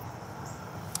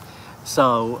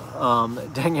 So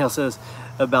Danielle says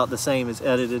about the same as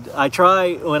edited. I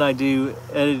try when I do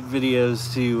edited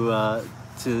videos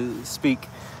to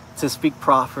speak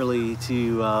properly,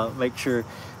 to make sure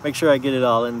I get it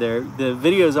all in there. The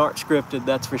videos aren't scripted,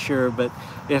 that's for sure, but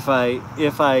if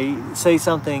I say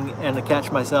something and I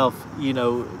catch myself,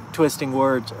 twisting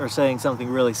words or saying something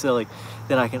really silly,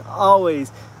 then I can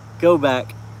always go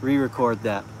back, re-record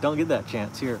that. Don't get that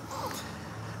chance here.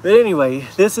 But anyway,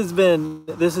 this has been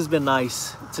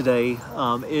nice today.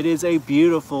 It is a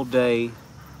beautiful day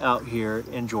out here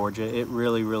in Georgia. It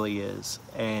really, really is,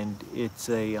 and it's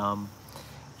a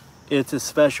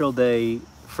special day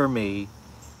for me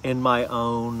in my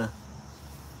own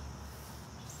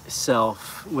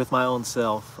self, with my own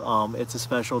self. It's a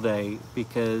special day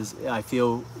because I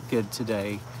feel good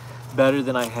today, better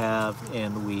than I have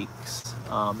in weeks,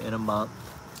 in a month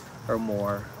or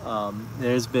more.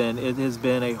 It has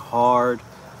been a hard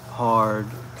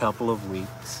couple of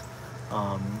weeks,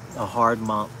 a hard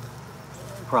month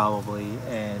probably,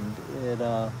 and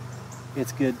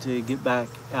it's good to get back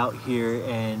out here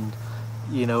and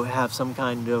have some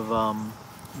kind of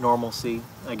normalcy,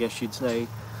 I guess you'd say,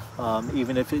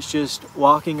 even if it's just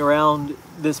walking around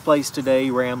this place today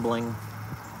rambling.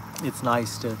 It's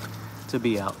nice to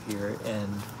be out here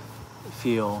and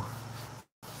feel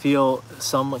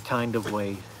some kind of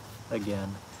way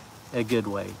again, a good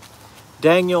way.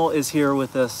 Daniel is here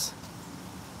with us.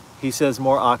 He says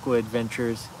more aqua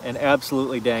adventures, and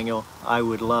absolutely, Daniel, I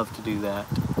would love to do that.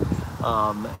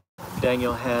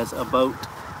 Daniel has a boat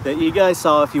that you guys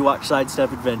saw if you watched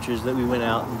Sidestep Adventures that we went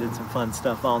out and did some fun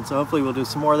stuff on, so hopefully we'll do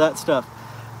some more of that stuff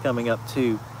coming up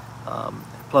too.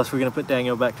 Plus we're going to put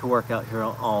Daniel back to work out here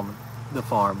on the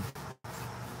farm,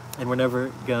 and we're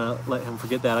never gonna let him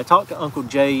forget that. I talked to Uncle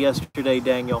Jay yesterday,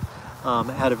 Daniel.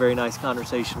 Had a very nice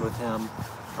conversation with him.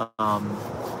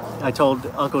 I told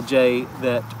Uncle Jay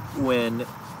that when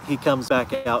he comes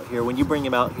back out here, when you bring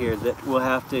him out here, that we'll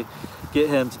have to get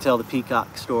him to tell the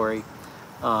peacock story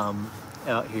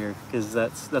out here, because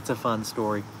that's a fun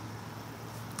story.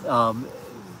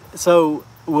 So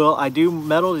I do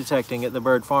metal detecting at the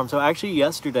bird farm. So actually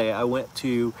yesterday I went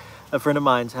to a friend of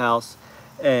mine's house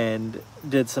and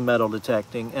did some metal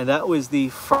detecting. And that was the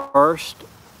first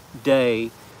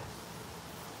day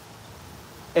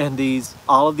in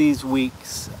all of these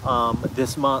weeks,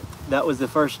 this month. That was the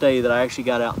first day that I actually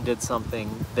got out and did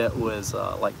something that was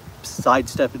like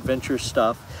sidestep adventure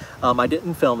stuff. I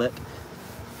didn't film it,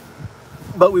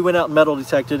 but we went out and metal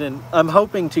detected, and I'm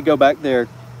hoping to go back there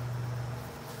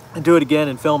and do it again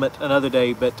and film it another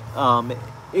day. But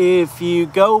if you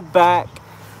go back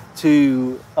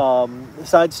to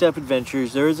Sidestep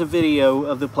Adventures, there is a video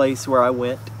of the place where I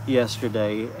went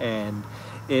yesterday, and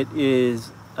it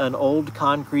is an old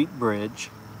concrete bridge.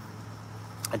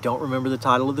 I don't remember the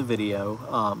title of the video.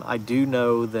 I do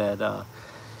know that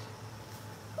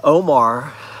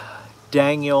Omar,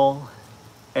 Daniel,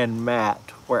 and Matt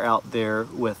were out there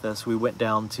with us. We went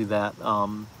down to that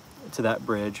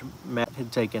bridge. Matt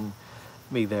had taken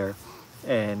me there,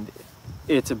 and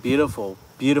it's a beautiful,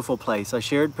 beautiful place. I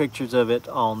shared pictures of it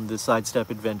on the Sidestep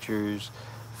Adventures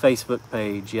Facebook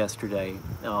page yesterday,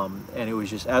 and it was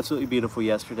just absolutely beautiful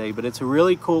yesterday. But it's a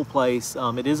really cool place.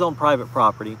 It is on private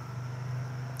property,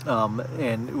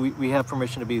 and we have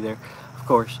permission to be there, of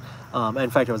course. In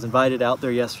fact, I was invited out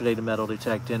there yesterday to metal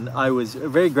detect, and I was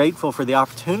very grateful for the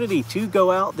opportunity to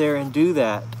go out there and do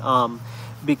that,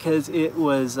 because it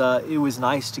was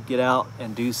nice to get out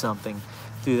and do something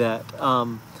through that.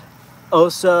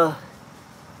 Osa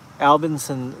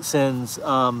Albinson sends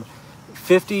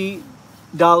 $50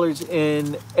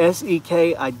 in SEK.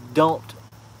 I don't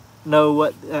know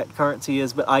what that currency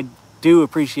is, but I do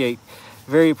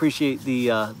very appreciate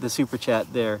the super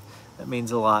chat there. That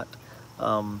means a lot.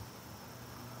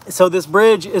 So this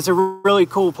bridge is a really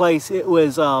cool place. It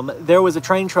was there was a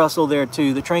train trestle there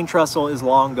too. The train trestle is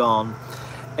long gone,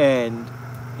 and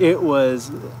it was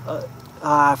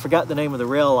I forgot the name of the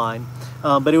rail line.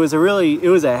 But it was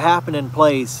a happening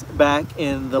place back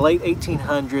in the late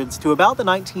 1800s to about the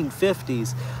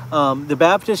 1950s. The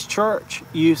Baptist church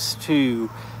used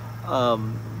to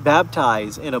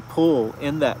baptize in a pool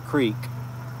in that creek,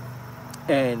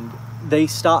 and they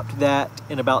stopped that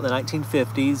in about the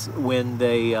 1950s when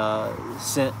they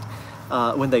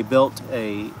when they built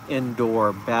a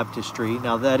indoor baptistry.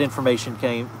 Now that information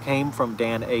came from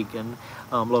Dan Aiken,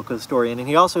 local historian, and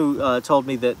he also told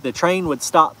me that the train would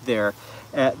stop there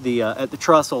at the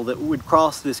trestle that would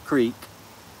cross this creek,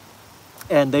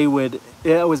 and it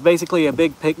was basically a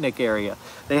big picnic area.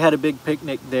 They had a big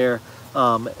picnic there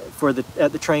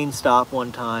at the train stop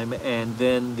one time, and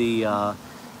then the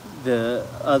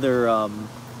other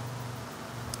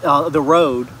the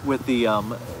road with the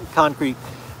concrete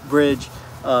bridge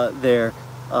there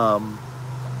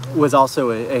was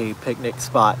also a picnic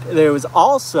spot. There was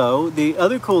also, the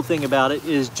other cool thing about it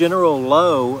is General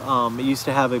Lowe used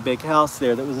to have a big house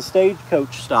there that was a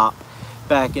stagecoach stop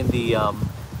back in the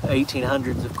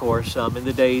 1800s, of course, in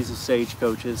the days of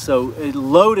stagecoaches. So it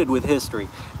loaded with history.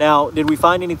 Now, did we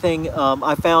find anything?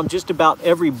 I found just about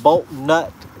every bolt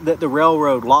nut that the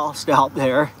railroad lost out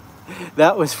there.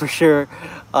 That was for sure.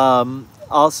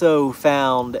 Also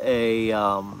found a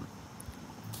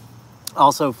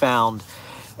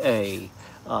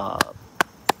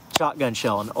shotgun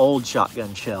shell, an old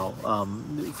shotgun shell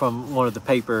from one of the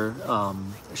paper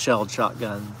shelled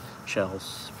shotgun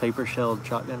shells. Paper shelled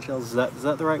shotgun shells, is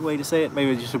that the right way to say it?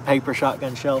 Maybe just a paper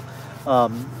shotgun shell.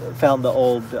 Found the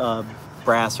old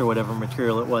brass or whatever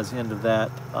material it was into that.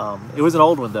 It was an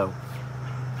old one though.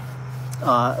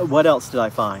 What else did I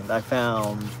find? I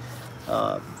found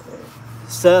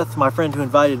Seth, my friend who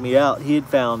invited me out, he had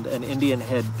found an Indian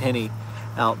head penny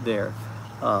out there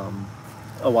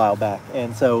a while back,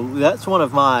 and so that's one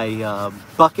of my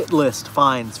bucket list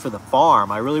finds for the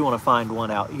farm. I really want to find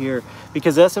one out here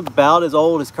because that's about as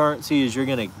old as currency as you're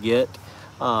going to get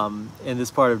in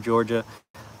this part of Georgia,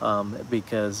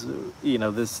 because you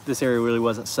know this area really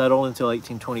wasn't settled until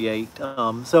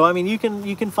 1828. So I mean, you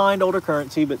can find older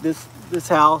currency, but this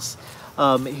house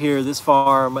here, this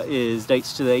farm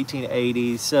dates to the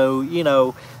 1880s, so you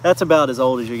know that's about as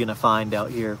old as you're gonna find out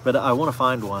here. But I want to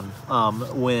find one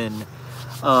when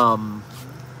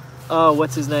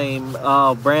what's his name?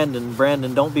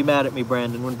 Brandon, don't be mad at me,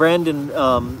 Brandon. When Brandon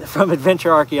from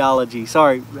Adventure Archaeology,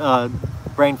 sorry,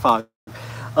 brain fog.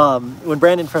 When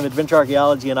Brandon from Adventure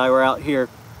Archaeology and I were out here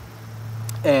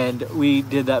and we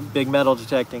did that big metal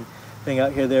detecting thing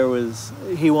out here,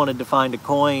 he wanted to find a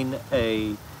coin,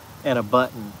 and a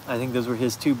button. I think those were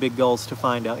his two big goals to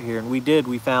find out here, and we did.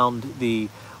 We found the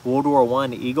World War I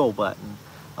Eagle button,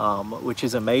 which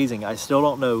is amazing. I still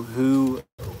don't know who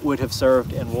would have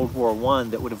served in World War I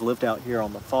that would have lived out here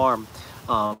on the farm,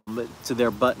 so their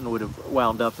button would have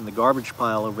wound up in the garbage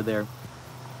pile over there.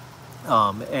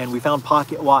 And we found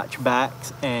pocket watch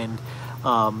backs and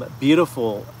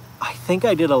Beautiful. I think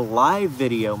I did a live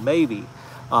video maybe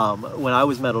when I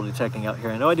was metal detecting out here.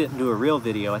 I know I didn't do a real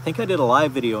video. I think I did a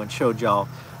live video and showed y'all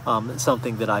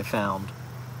something that I found.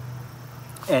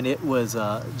 And it was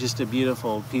just a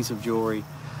beautiful piece of jewelry.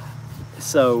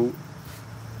 So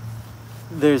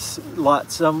there's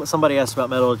lots. Somebody asked about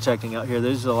metal detecting out here.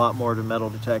 There's a lot more to metal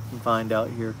detect and find out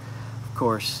here, of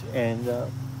course. And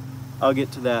I'll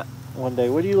get to that one day.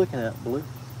 What are you looking at, Blue?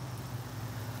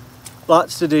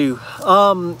 Lots to do.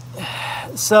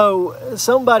 So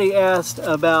somebody asked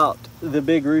about the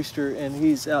big rooster, and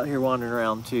he's out here wandering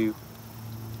around too.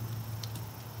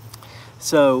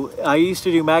 So I used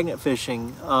to do magnet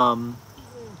fishing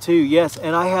too, yes,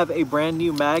 and I have a brand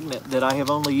new magnet that I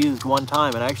have only used one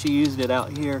time, and I actually used it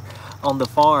out here on the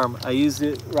farm. I used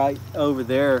it right over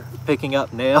there picking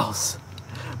up nails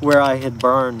where I had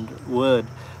burned wood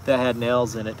that had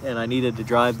nails in it, and I needed to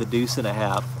drive the 1.5 deuce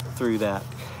through that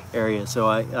area. So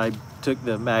I took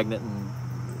the magnet and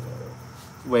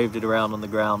waved it around on the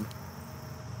ground,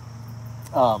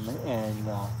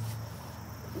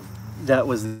 that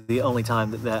was the only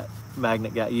time that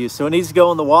magnet got used. So it needs to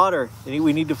go in the water.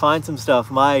 We need to find some stuff.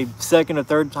 My second or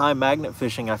third time magnet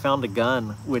fishing, I found a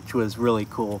gun, which was really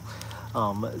cool.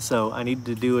 So I need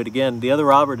to do it again. The other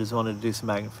Robert has wanted to do some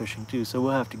magnet fishing too, so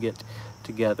we'll have to get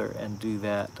together and do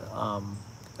that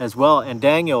as well. And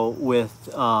Daniel with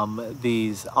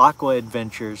these aqua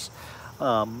adventures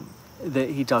that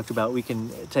he talked about, we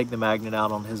can take the magnet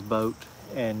out on his boat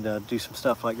and do some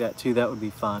stuff like that too. That would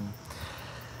be fun.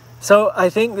 So I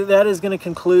think that is going to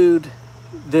conclude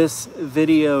this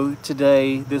video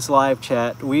today, this live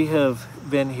chat. We have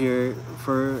been here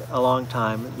for a long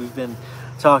time. We've been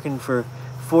talking for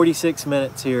 46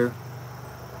 minutes here.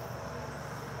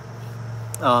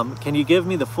 Can you give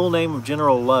me the full name of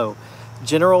General Lowe?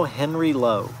 General Henry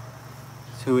Lowe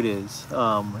is who it is.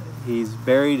 He's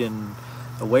buried in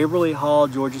the Waverly Hall,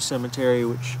 Georgia Cemetery,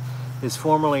 which is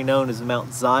formerly known as the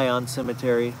Mount Zion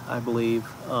Cemetery, I believe.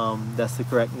 That's the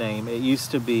correct name. It used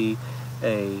to be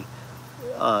a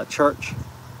church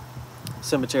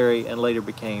cemetery and later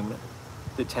became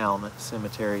the town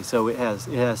cemetery. So it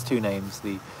has two names,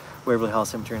 the Waverly Hall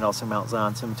Cemetery and also Mount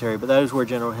Zion Cemetery. But that is where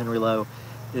General Henry Lowe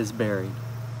is buried.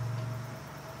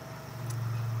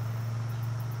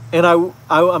 And I'm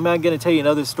going to tell you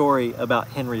another story about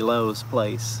Henry Lowe's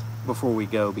place before we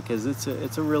go, because it's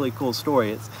a really cool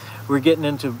story. We're getting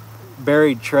into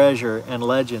buried treasure and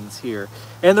legends here.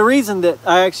 And the reason that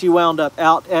I actually wound up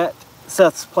out at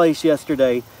Seth's place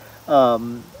yesterday,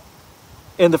 in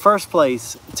the first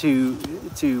place to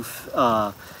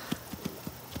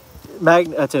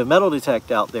metal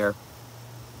detect out there.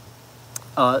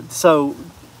 So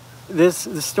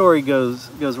this story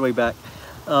goes way back.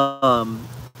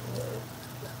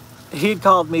 He had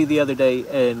called me the other day,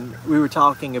 and we were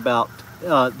talking about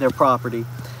their property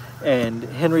and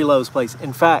Henry Lowe's place.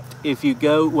 In fact, if you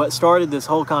go, what started this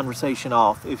whole conversation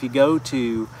off, if you go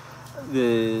to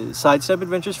the Sidestep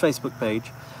Adventures Facebook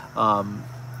page,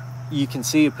 you can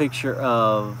see a picture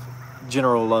of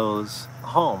General Lowe's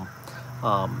home.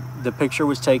 The picture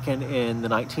was taken in the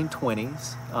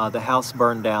 1920s. The house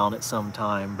burned down at some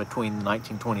time between the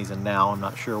 1920s and now, I'm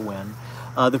not sure when.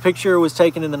 The picture was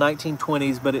taken in the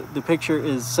 1920s, but the picture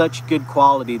is such good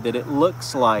quality that it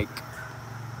looks like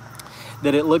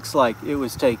it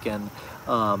was taken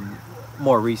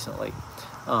more recently.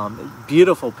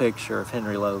 Beautiful picture of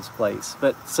Henry Lowe's place.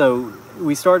 But so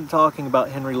we started talking about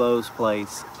Henry Lowe's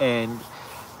place, and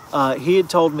he had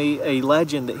told me a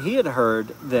legend that he had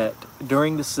heard that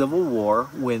during the Civil War,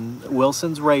 when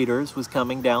Wilson's Raiders was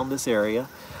coming down this area,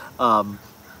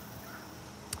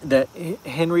 that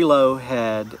Henry Lowe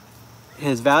had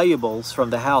his valuables from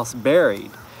the house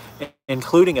buried,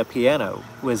 including a piano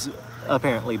was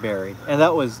apparently buried. And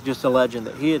that was just a legend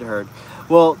that he had heard.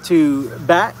 Well, to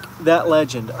back that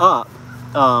legend up,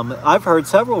 I've heard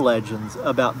several legends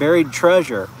about buried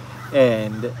treasure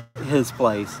and his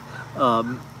place.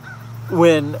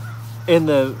 When in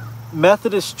the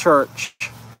Methodist church,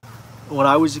 when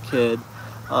I was a kid,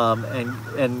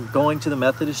 and going to the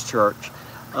Methodist church,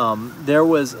 there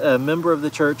was a member of the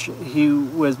church. He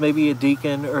was maybe a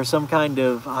deacon or some kind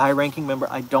of high-ranking member.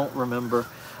 I don't remember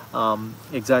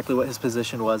exactly what his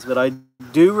position was, but I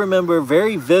do remember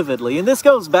very vividly, and this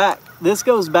goes back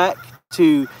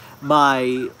to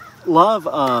my love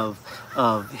of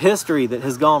history that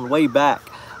has gone way back.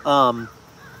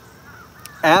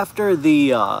 After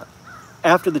the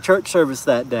church service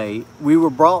that day, we were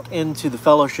brought into the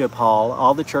fellowship hall,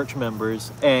 all the church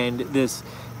members, and this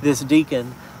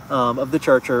deacon of the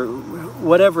church, or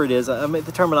whatever it is. I mean,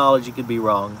 the terminology could be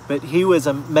wrong, but he was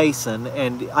a Mason,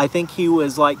 and I think he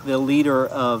was like the leader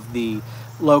of the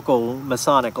local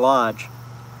Masonic lodge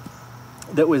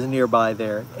that was nearby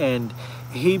there. And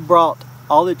he brought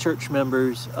all the church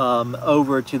members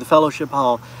over to the fellowship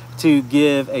hall to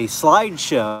give a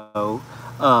slideshow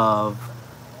of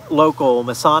local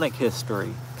Masonic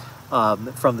history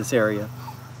from this area.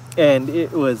 And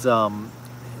it was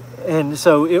and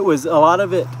so it was a lot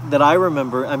of it that I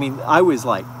remember. I mean, I was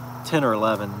like 10 or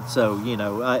 11, so you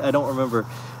know, I don't remember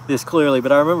this clearly,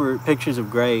 but I remember pictures of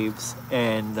graves,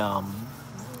 and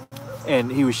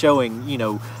he was showing, you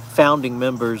know, founding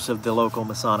members of the local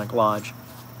Masonic lodge.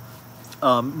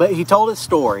 But he told a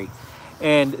story,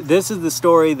 and this is the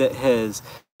story that has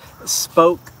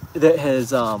spoke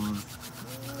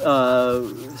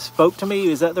to me.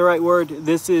 Is that the right word?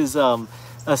 This is a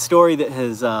story that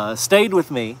has stayed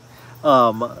with me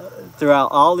throughout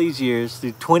all these years,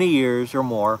 through 20 years or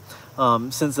more,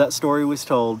 since that story was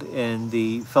told in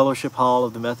the fellowship hall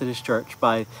of the Methodist Church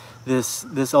by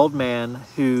this old man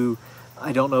who,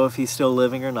 I don't know if he's still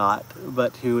living or not,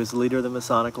 but who is the leader of the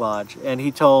Masonic Lodge. And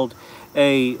he told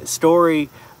a story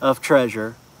of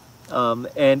treasure,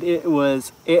 and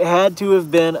it had to have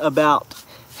been about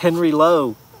Henry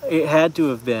Lowe. It had to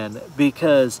have been,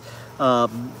 because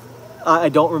I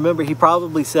don't remember. He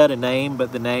probably said a name,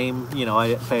 but the name, you know, I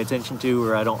didn't pay attention to,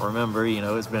 or I don't remember. You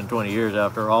know, it's been 20 years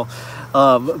after all.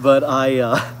 But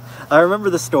I remember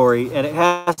the story, and it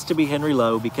has to be Henry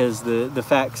Lowe, because the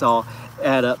facts all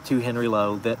add up to Henry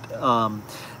Lowe. That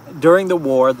during the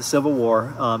war, the Civil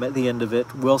War, at the end of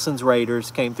it, Wilson's Raiders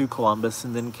came through Columbus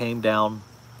and then came down,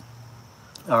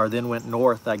 or then went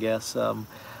north, I guess, of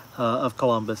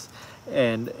Columbus.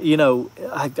 And, you know,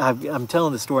 I'm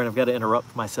telling the story, and I've got to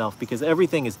interrupt myself, because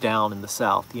everything is down in the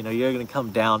South. You know, you're going to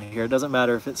come down here. It doesn't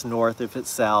matter if it's north, if it's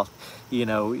south. You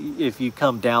know, if you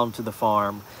come down to the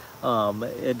farm,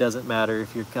 it doesn't matter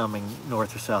if you're coming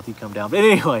north or south, you come down. But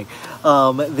anyway,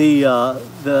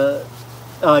 the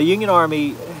Union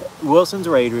Army, Wilson's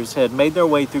Raiders, had made their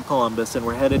way through Columbus and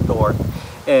were headed north.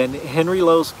 And Henry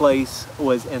Lowe's place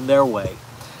was in their way.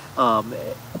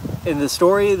 And the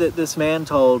story that this man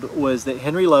told was that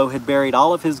Henry Lowe had buried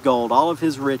all of his gold, all of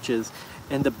his riches,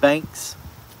 in the banks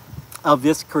of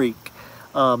this creek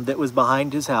that was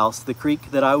behind his house, the creek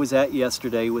that I was at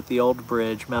yesterday with the old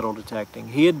bridge metal detecting.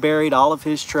 He had buried all of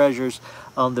his treasures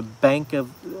on the bank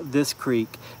of this creek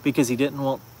because he didn't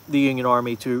want the Union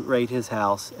Army to raid his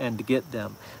house and to get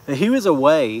them. Now, he was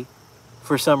away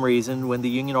for some reason when the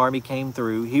Union Army came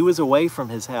through. He was away from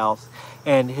his house,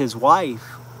 and his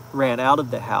wife ran out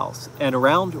of the house. And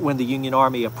around when the Union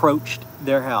Army approached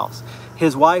their house,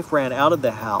 his wife ran out of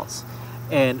the house,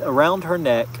 and around her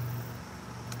neck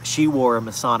she wore a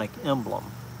Masonic emblem.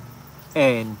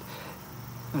 And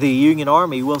the Union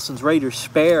Army, Wilson's Raiders,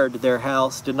 spared their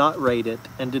house, did not raid it,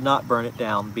 and did not burn it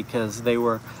down, because they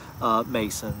were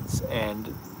Masons.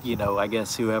 And, you know, I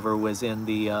guess whoever was in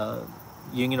the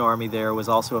Union Army there was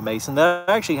also a Mason. That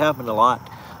actually happened a lot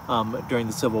during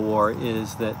the Civil War,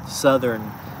 is that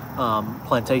Southern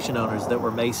plantation owners that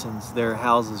were Masons, their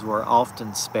houses were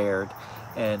often spared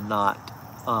and not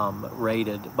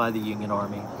raided by the Union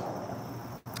Army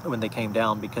when they came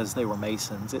down, because they were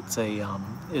Masons. It's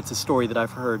a story that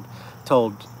I've heard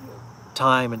told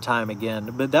time and time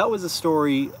again. But that was a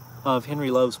story of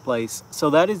Henry Lowe's place. So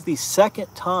that is the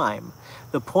second time.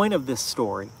 The point of this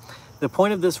story, the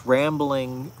point of this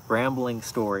rambling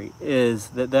story, is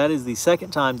that is the second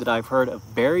time that I've heard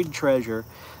of buried treasure,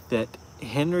 that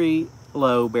Henry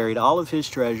Lowe buried all of his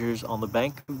treasures on the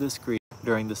bank of this creek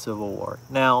during the Civil War.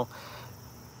 Now,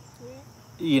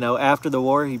 you know, after the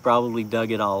war, he probably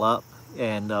dug it all up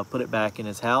and put it back in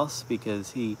his house,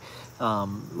 because he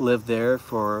lived there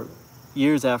for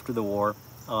years after the war.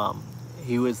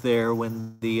 He was there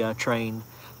when the train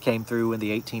came through in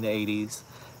the 1880s,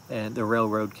 and the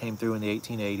railroad came through in the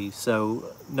 1880s.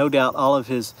 So no doubt all of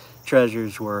his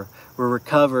treasures were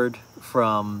recovered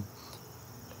from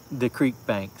the creek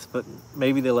banks, but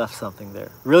maybe they left something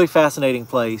there. Really fascinating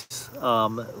place,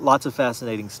 lots of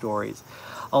fascinating stories.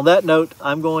 On that note,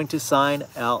 I'm going to sign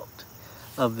out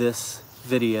of this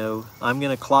video. I'm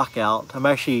going to clock out. I'm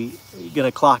actually going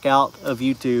to clock out of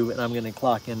YouTube, and I'm going to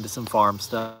clock into some farm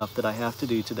stuff that I have to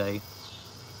do today.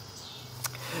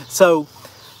 So,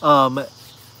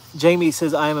 Jamie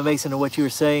says, I am a Mason, and what you were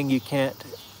saying, you can't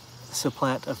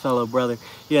supplant a fellow brother.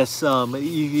 Yes,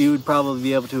 you would probably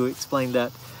be able to explain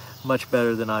that much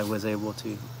better than I was able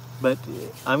to. But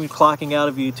I'm clocking out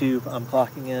of YouTube. I'm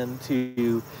clocking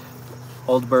into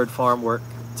Old Bird Farm Work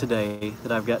today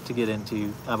that I've got to get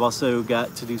into. I've also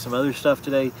got to do some other stuff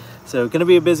today, so gonna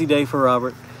be a busy day for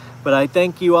Robert. But I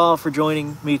thank you all for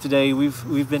joining me today.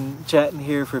 We've been chatting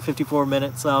here for 54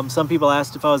 minutes. Some people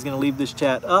asked if I was going to leave this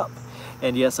chat up,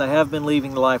 and yes, I have been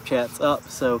leaving the live chats up,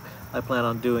 so I plan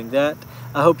on doing that.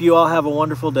 I hope you all have a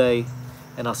wonderful day,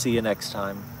 and I'll see you next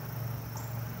time.